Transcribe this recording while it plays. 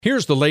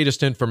Here's the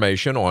latest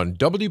information on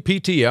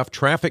WPTF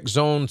Traffic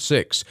Zone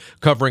 6,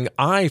 covering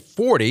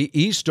I-40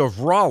 east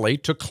of Raleigh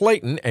to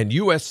Clayton and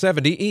US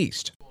 70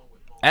 east.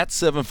 At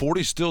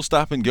 740, still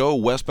stop and go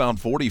westbound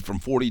 40 from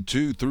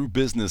 42 through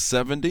Business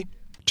 70.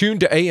 Tune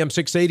to AM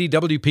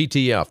 680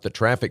 WPTF, the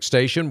traffic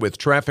station with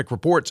traffic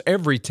reports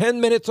every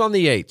 10 minutes on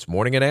the 8s,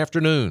 morning and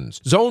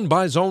afternoons.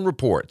 Zone-by-zone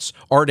reports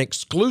are an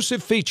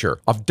exclusive feature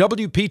of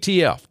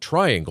WPTF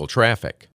Triangle Traffic.